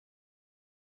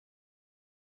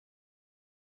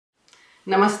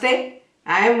Namaste,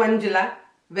 I am Manjula.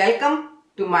 Welcome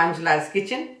to Manjula's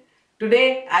kitchen.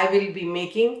 Today I will be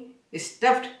making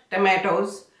stuffed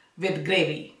tomatoes with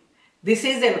gravy. This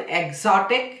is an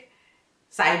exotic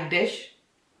side dish,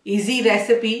 easy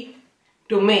recipe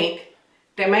to make.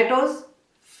 Tomatoes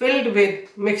filled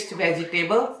with mixed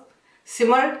vegetables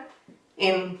simmered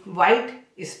in white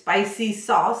spicy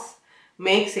sauce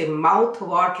makes a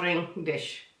mouth-watering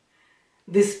dish.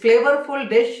 This flavorful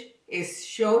dish is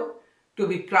sure to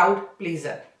be crowd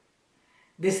pleaser.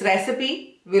 This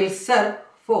recipe will serve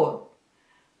 4.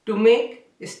 To make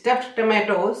stuffed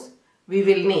tomatoes, we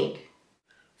will need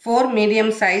 4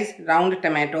 medium-sized round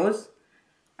tomatoes.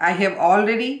 I have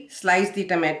already sliced the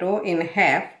tomato in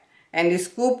half and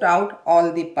scooped out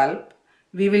all the pulp.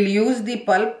 We will use the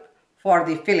pulp for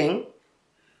the filling.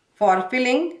 For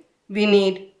filling, we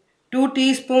need 2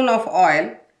 teaspoons of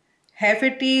oil, half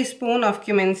a teaspoon of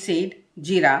cumin seed,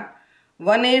 jeera,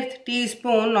 1/8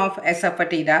 teaspoon of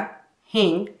asafetida,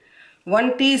 hing,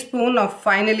 1 teaspoon of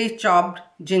finely chopped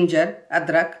ginger,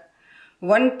 adrak,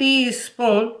 1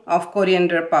 teaspoon of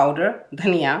coriander powder,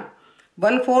 dhania,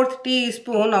 1/4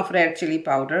 teaspoon of red chili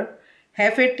powder,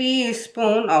 half a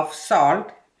teaspoon of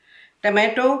salt,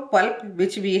 tomato pulp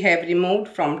which we have removed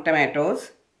from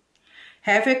tomatoes,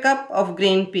 half a cup of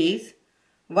green peas,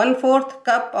 1/4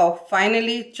 cup of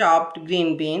finely chopped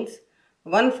green beans,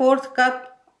 1/4 cup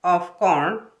of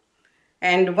corn,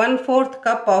 and 1/4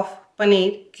 cup of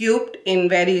paneer cubed in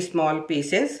very small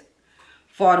pieces.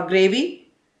 For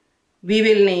gravy, we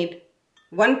will need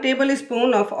 1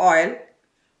 tablespoon of oil,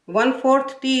 1/4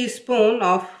 teaspoon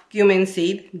of cumin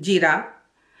seed, jeera,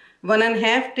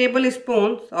 1.5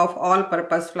 tablespoons of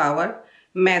all-purpose flour,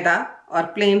 maida or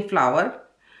plain flour,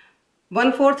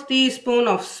 1/4 teaspoon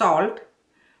of salt,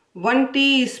 1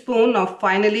 teaspoon of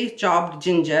finely chopped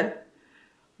ginger,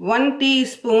 1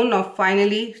 teaspoon of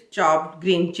finely chopped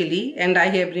green chili and I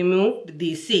have removed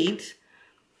the seeds,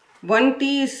 1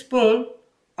 teaspoon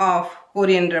of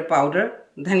coriander powder,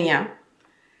 dhania,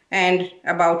 and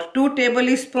about 2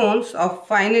 tablespoons of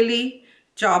finely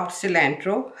chopped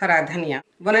cilantro, hara dhania,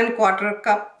 1¼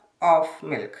 cup of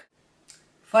milk.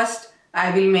 First,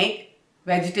 I will make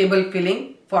vegetable filling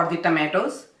for the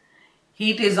tomatoes.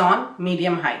 Heat is on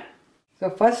medium-high.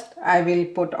 So first I will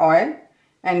put oil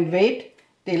and wait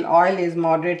till oil is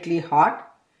moderately hot.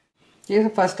 Okay, so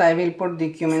first I will put the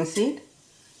cumin seed,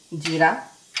 jeera,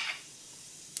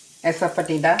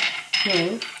 asafetida,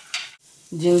 hing,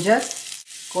 ginger,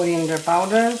 coriander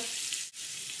powder,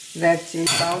 red chili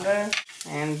powder,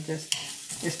 and just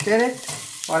stir it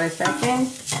for a second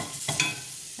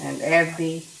and add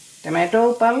the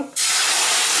tomato pulp.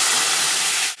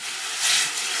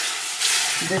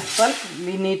 This pulp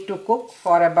we need to cook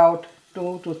for about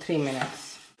 2 to 3 minutes.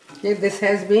 Okay, this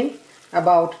has been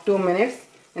about 2 minutes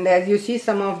and as you see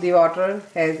some of the water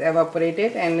has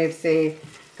evaporated and it's a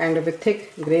kind of a thick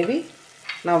gravy.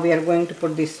 Now we are going to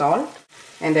put the salt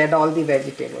and add all the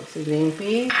vegetables. Green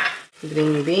peas,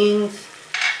 green beans,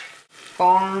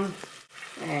 corn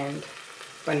and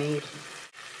paneer.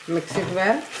 Mix it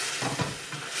well.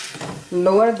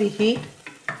 Lower the heat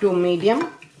to medium.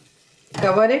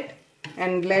 Cover it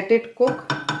and let it cook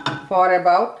for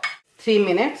about 3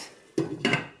 minutes.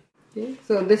 Okay,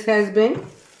 so this has been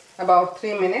about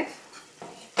 3 minutes.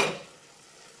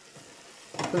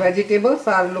 The vegetables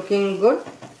are looking good.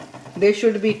 They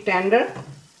should be tender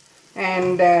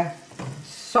and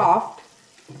soft,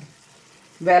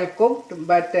 well cooked,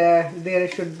 but there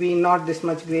should be not this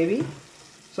much gravy.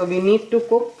 So we need to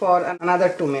cook for another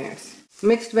 2 minutes.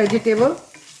 Mixed vegetable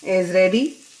is ready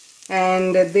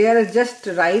and they are just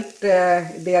right.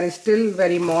 They are still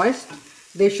very moist.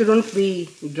 They shouldn't be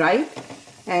dry.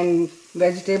 And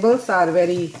vegetables are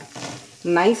very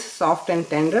nice, soft and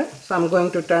tender. So I'm going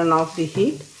to turn off the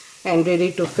heat and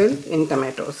ready to fill in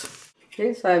tomatoes.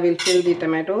 Okay, so I will fill the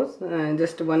tomatoes,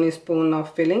 just 1 spoon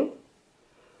of filling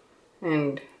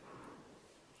and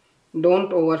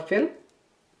don't overfill.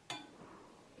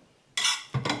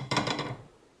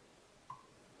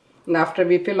 And after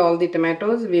we fill all the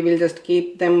tomatoes, we will just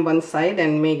keep them one side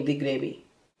and make the gravy.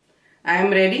 I am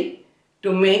ready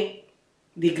to make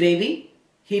the gravy.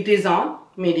 Heat is on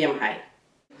medium-high.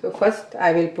 So first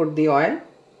I will put the oil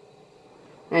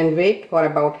and wait for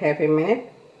about half a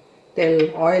minute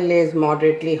till oil is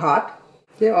moderately hot.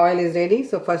 The oil is ready.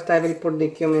 So first I will put the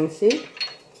cumin seed,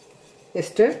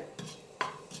 stir,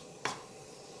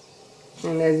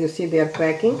 and as you see they are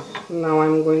cracking. Now I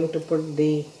am going to put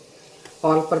the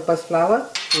all-purpose flour,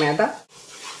 maida.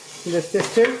 Just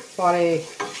stir for a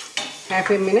half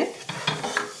a minute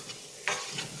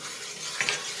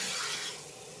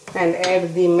and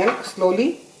add the milk slowly.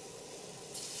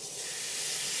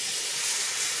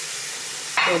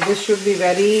 So this should be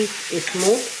very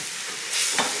smooth.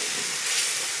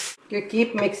 Okay,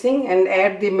 keep mixing and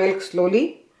add the milk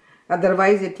slowly,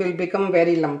 otherwise it will become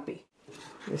very lumpy.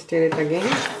 Stir it again.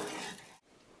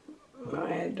 Now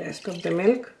add rest of the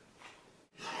milk.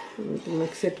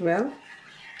 Mix it well.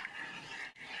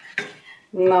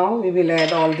 Now we will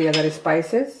add all the other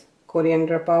spices: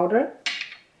 coriander powder,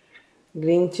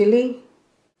 green chili,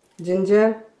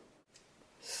 ginger,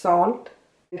 salt,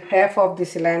 and half of the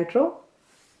cilantro.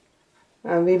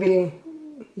 We will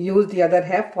use the other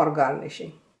half for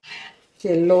garnishing.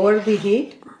 Okay, lower the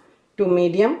heat to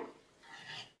medium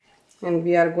and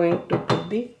we are going to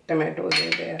put the tomatoes in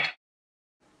there.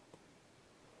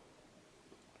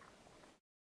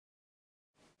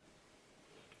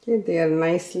 Okay, they are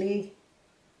nicely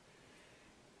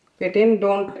fit in.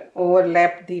 Don't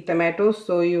overlap the tomatoes,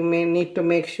 so you may need to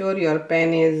make sure your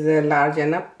pan is large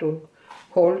enough to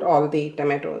hold all the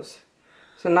tomatoes.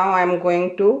 So now I am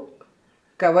going to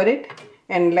cover it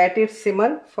and let it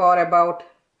simmer for about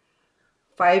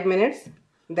 5 minutes,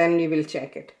 then we will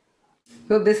check it.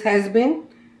 So this has been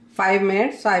 5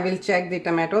 minutes, so I will check the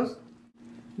tomatoes.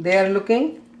 They are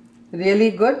looking really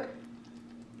good,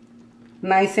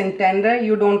 nice and tender.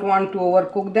 You don't want to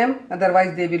overcook them,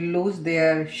 otherwise they will lose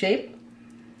their shape.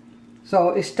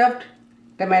 So stuffed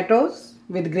tomatoes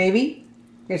with gravy,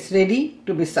 it's ready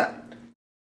to be served.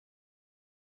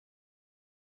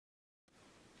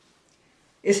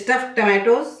 Stuffed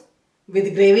tomatoes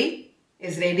with gravy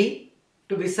is ready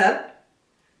to be served.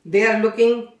 They are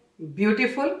looking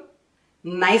beautiful,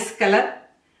 nice color.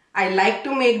 I like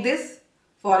to make this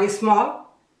for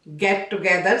small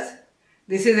get-togethers.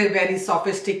 This is a very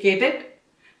sophisticated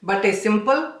but a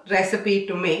simple recipe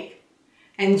to make.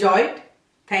 Enjoy it.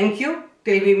 Thank you.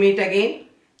 Till we meet again.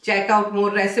 Check out more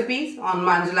recipes on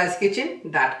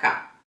manjulaskitchen.com.